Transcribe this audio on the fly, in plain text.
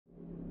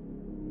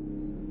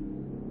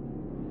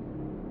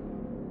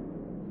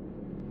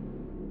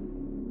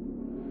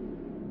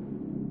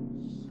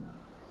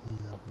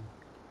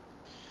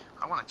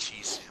I want a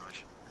cheese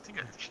sandwich. I think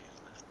I have cheese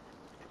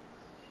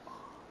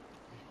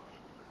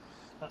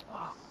left.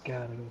 Oh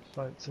god, I gotta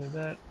fight so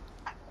bad.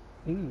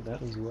 Ooh,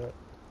 that was wet.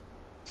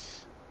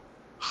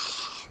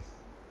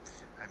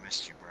 I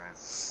missed you, Brian.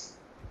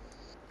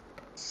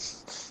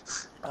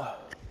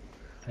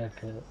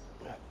 Okay.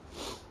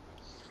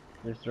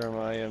 Mr. M,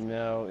 I am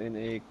now in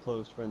a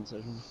closed friend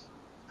session.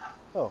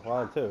 Oh,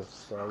 mine too.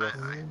 So I guess.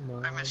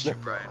 I missed you,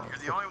 Brian. You're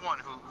the only one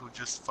who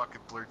just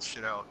fucking blurts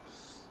shit out.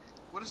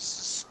 What is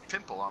this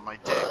pimple on my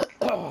dick?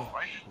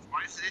 Why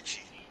is it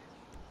itchy?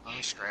 Let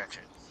me scratch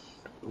it.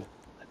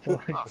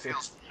 Oh, it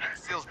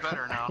feels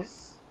better now.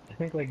 I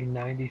think like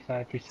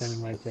 95% of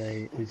my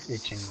day is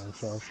itching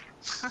myself.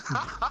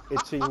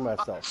 Itching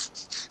myself.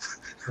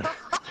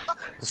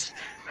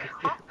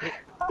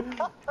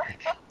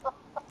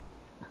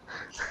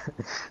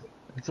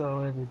 That's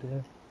all I ever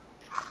do.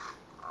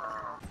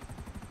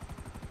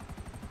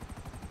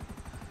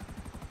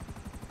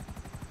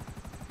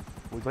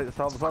 Would you like to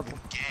solve the puzzle?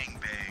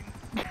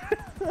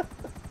 Gangbang.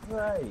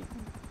 Right.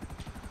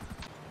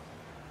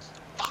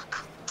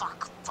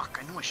 Fuck.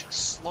 I knew I should have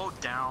slowed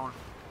down.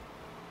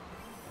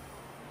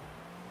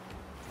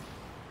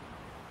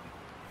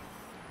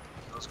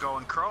 I was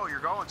going, Crow, you're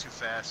going too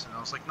fast. And I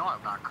was like, no,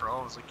 I'm not, Crow.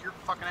 I was like, you're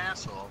a fucking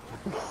asshole.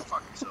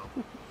 Fuck yourself.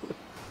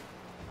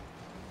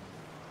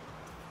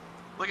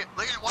 Look at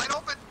wide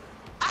open.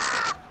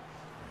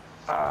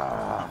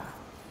 I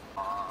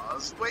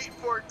was waiting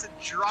for it to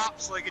drop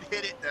so I could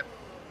hit it. That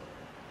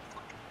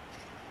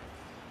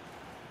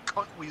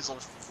cunt weasel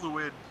flew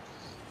in.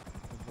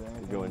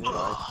 Going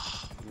dry.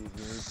 You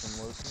need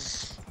some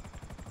lotion?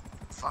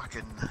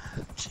 Fucking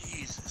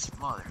Jesus,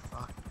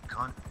 motherfucking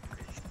cunt,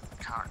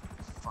 cock,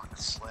 fuck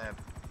slab,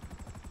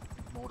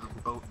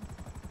 motorboat,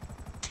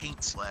 taint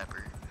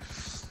slapper.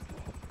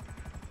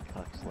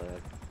 Cock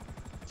slab.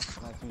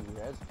 Nice to use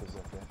your head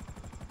specific.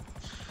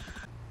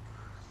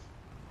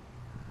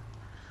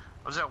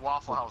 I was at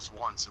Waffle House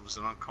once. It was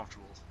an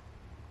uncomfortable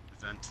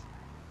event.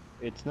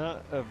 It's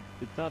not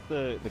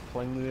the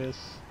cleanliness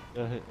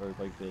or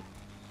like the.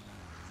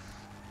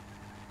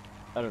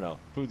 I don't know.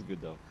 Food's good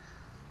though.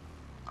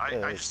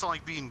 I just don't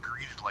like being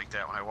greeted like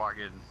that when I walk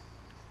in.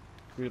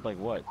 Greeted like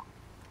what?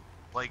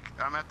 Like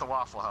I'm at the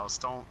Waffle House.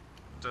 Don't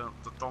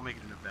make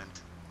it an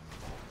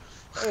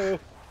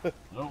event.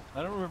 No,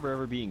 I don't remember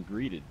ever being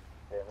greeted.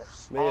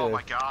 Oh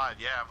my god,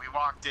 yeah. We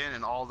walked in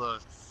and all the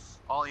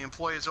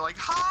employees are like,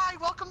 "Hi,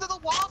 welcome to the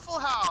Waffle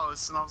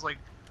House," and I was like,